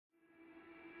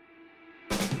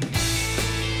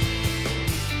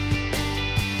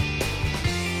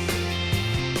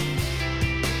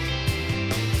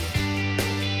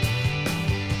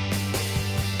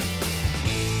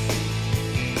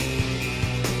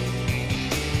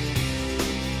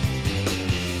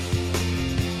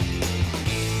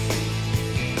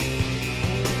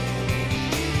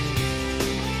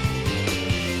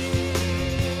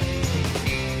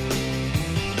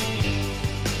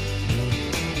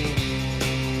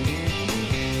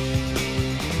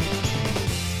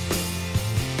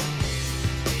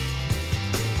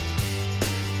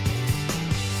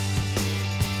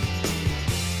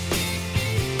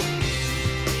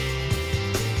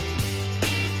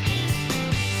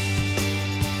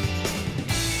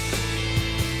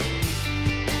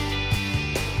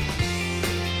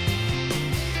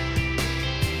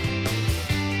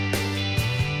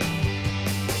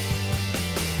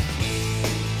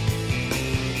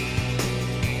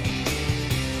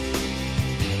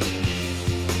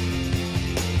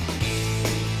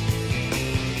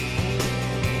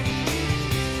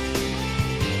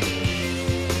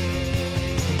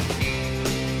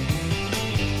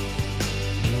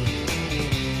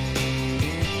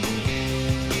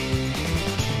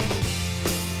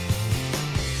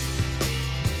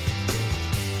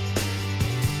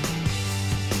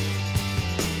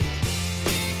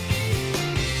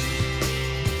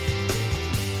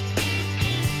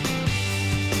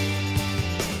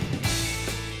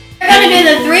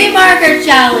3 marker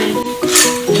challenge.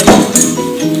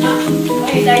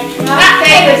 Rock,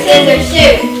 paper, scissors,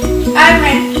 shoot. I'm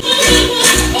ready.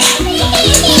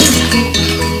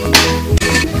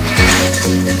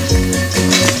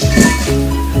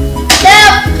 No,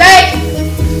 great.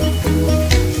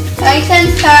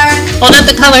 Tyson's turn. Hold up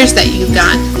the colors that you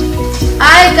got.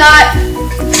 I got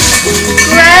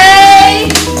gray,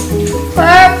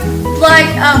 purple, like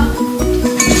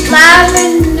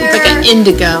lavender, Like an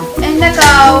indigo. and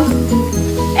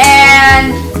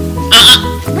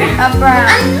a brown.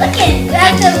 I'm looking.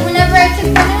 Whenever I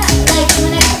took that out, like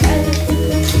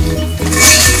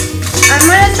I'm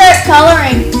gonna start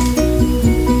coloring.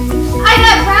 I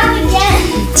got brown again.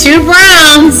 2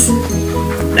 browns.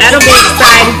 That'll be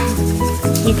exciting.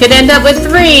 You could end up with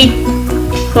 3.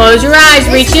 Close your eyes,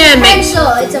 reach in. Pencil.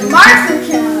 It's a marker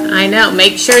challenge. I know.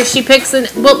 Make sure she picks an.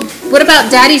 Well, what about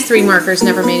Daddy's 3 markers?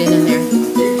 Never made it in there. Do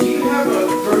you have a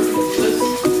perfect list?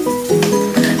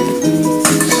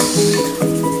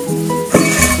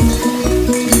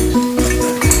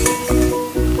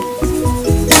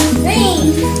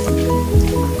 Green.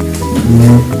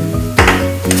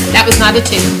 That was not a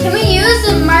 2. Can we use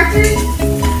the markers?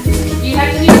 You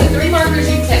have to use the 3 markers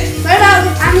you picked. What about?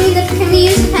 Can we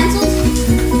use the pencils?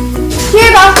 Here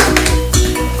you go.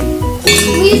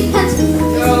 Can we use the pencils?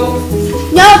 No.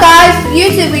 No, guys,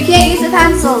 YouTube, we can't use the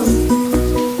pencils.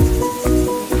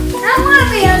 I don't want to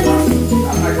be on here.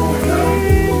 I'm not going down.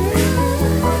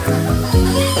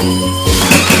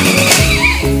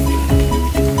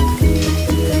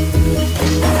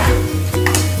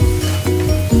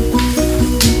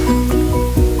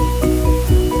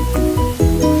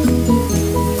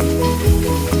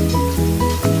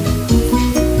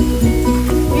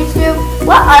 YouTube,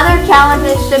 what other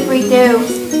challenges should we do?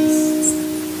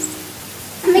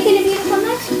 I'm making a beautiful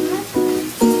mess.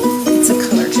 It's a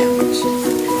color challenge.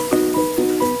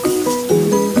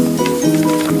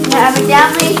 Yeah,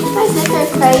 evidently, my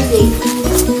sister's crazy.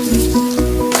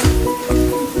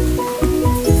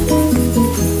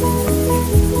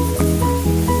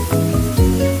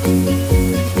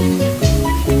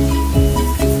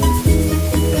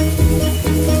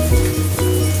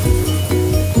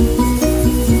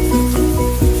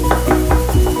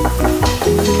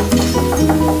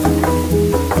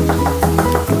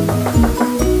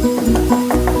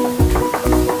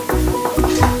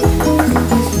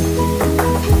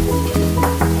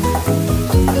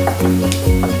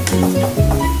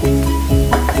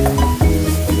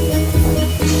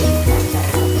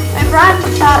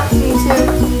 YouTube.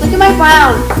 Look at my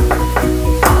brown.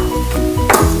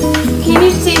 Can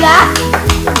you see that?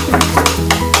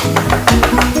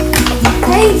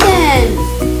 Peyton!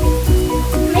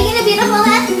 Making a beautiful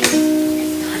masterpiece.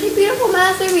 What a beautiful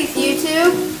masterpiece,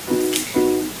 YouTube.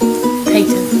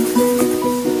 Peyton.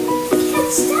 I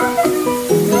can't stop it.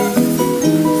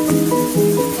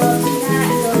 Well, it's not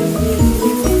going to be a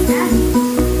beautiful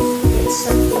masterpiece. It's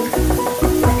something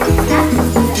that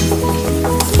happens.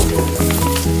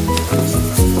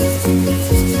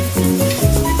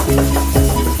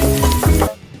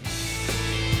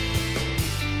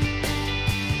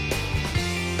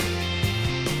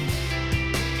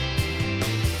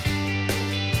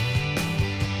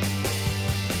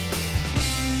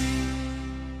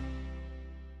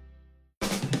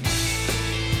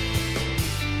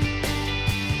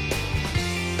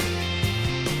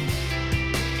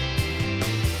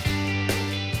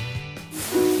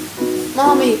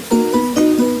 Mommy.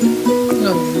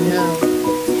 Oh no.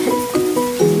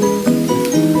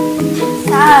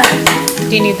 Dad.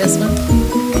 Do you need this one?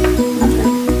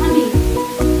 Mommy.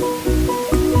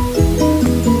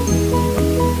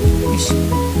 You should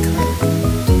color.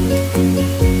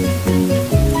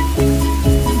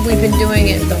 We've been doing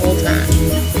it the whole time.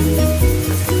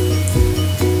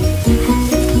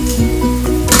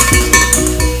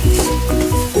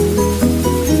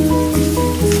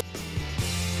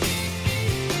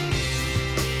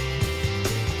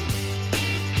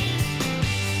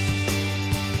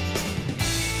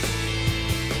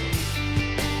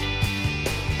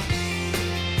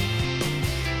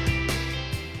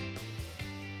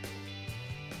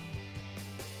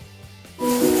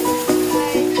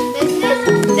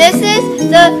 This is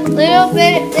the little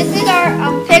bit, this is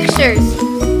our pictures.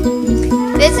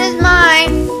 This is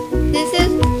mine. This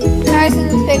is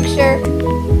Carson's picture.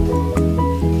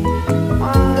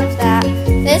 What's that?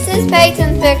 This is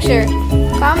Peyton's picture.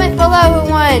 Comment below who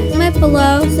won. Comment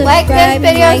below, subscribe, Like this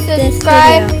video, and like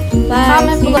subscribe, this video. Bye.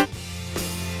 comment below.